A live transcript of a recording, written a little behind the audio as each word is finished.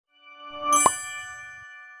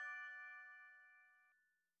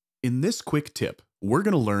In this quick tip, we're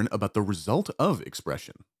going to learn about the result of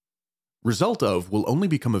expression. Result of will only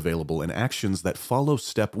become available in actions that follow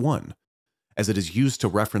step 1, as it is used to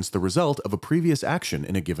reference the result of a previous action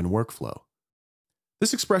in a given workflow.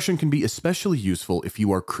 This expression can be especially useful if you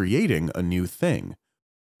are creating a new thing,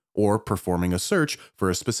 or performing a search for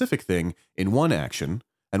a specific thing in one action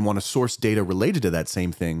and want to source data related to that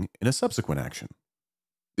same thing in a subsequent action.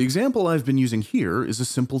 The example I've been using here is a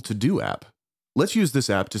simple to-do app. Let's use this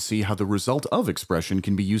app to see how the result of expression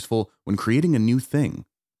can be useful when creating a new thing.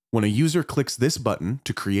 When a user clicks this button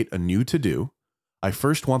to create a new to-do, I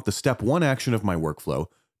first want the step 1 action of my workflow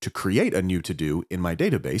to create a new to-do in my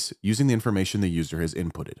database using the information the user has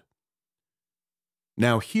inputted.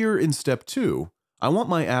 Now here in step 2, I want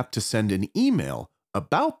my app to send an email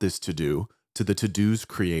about this to-do to the to-do's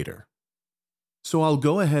creator. So I'll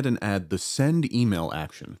go ahead and add the send email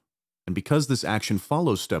action, and because this action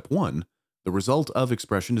follows step 1, the result of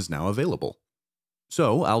expression is now available.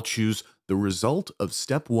 So I'll choose the result of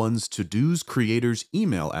step 1's to-do's creator's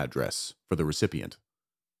email address for the recipient.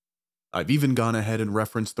 I've even gone ahead and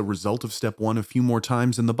referenced the result of step 1 a few more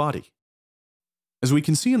times in the body. As we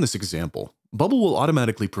can see in this example, Bubble will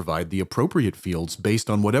automatically provide the appropriate fields based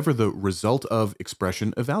on whatever the result of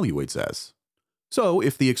expression evaluates as. So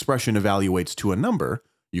if the expression evaluates to a number,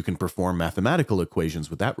 you can perform mathematical equations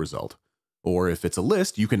with that result. Or if it's a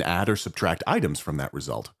list, you can add or subtract items from that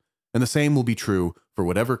result. And the same will be true for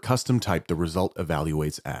whatever custom type the result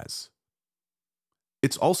evaluates as.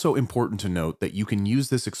 It's also important to note that you can use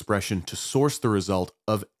this expression to source the result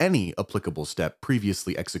of any applicable step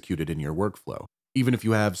previously executed in your workflow. Even if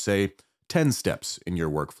you have, say, 10 steps in your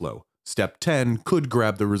workflow, step 10 could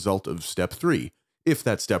grab the result of step 3 if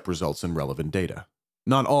that step results in relevant data.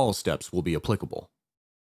 Not all steps will be applicable.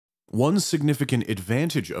 One significant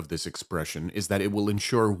advantage of this expression is that it will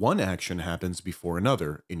ensure one action happens before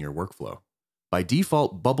another in your workflow. By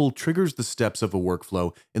default, Bubble triggers the steps of a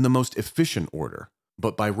workflow in the most efficient order,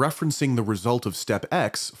 but by referencing the result of step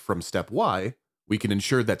X from step Y, we can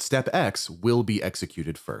ensure that step X will be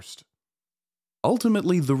executed first.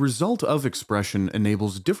 Ultimately, the result of expression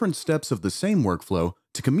enables different steps of the same workflow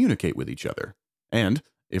to communicate with each other, and,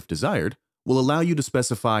 if desired, will allow you to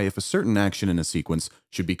specify if a certain action in a sequence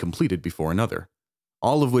should be completed before another,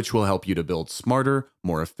 all of which will help you to build smarter,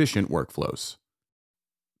 more efficient workflows.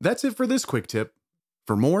 That's it for this quick tip.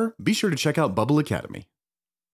 For more, be sure to check out Bubble Academy.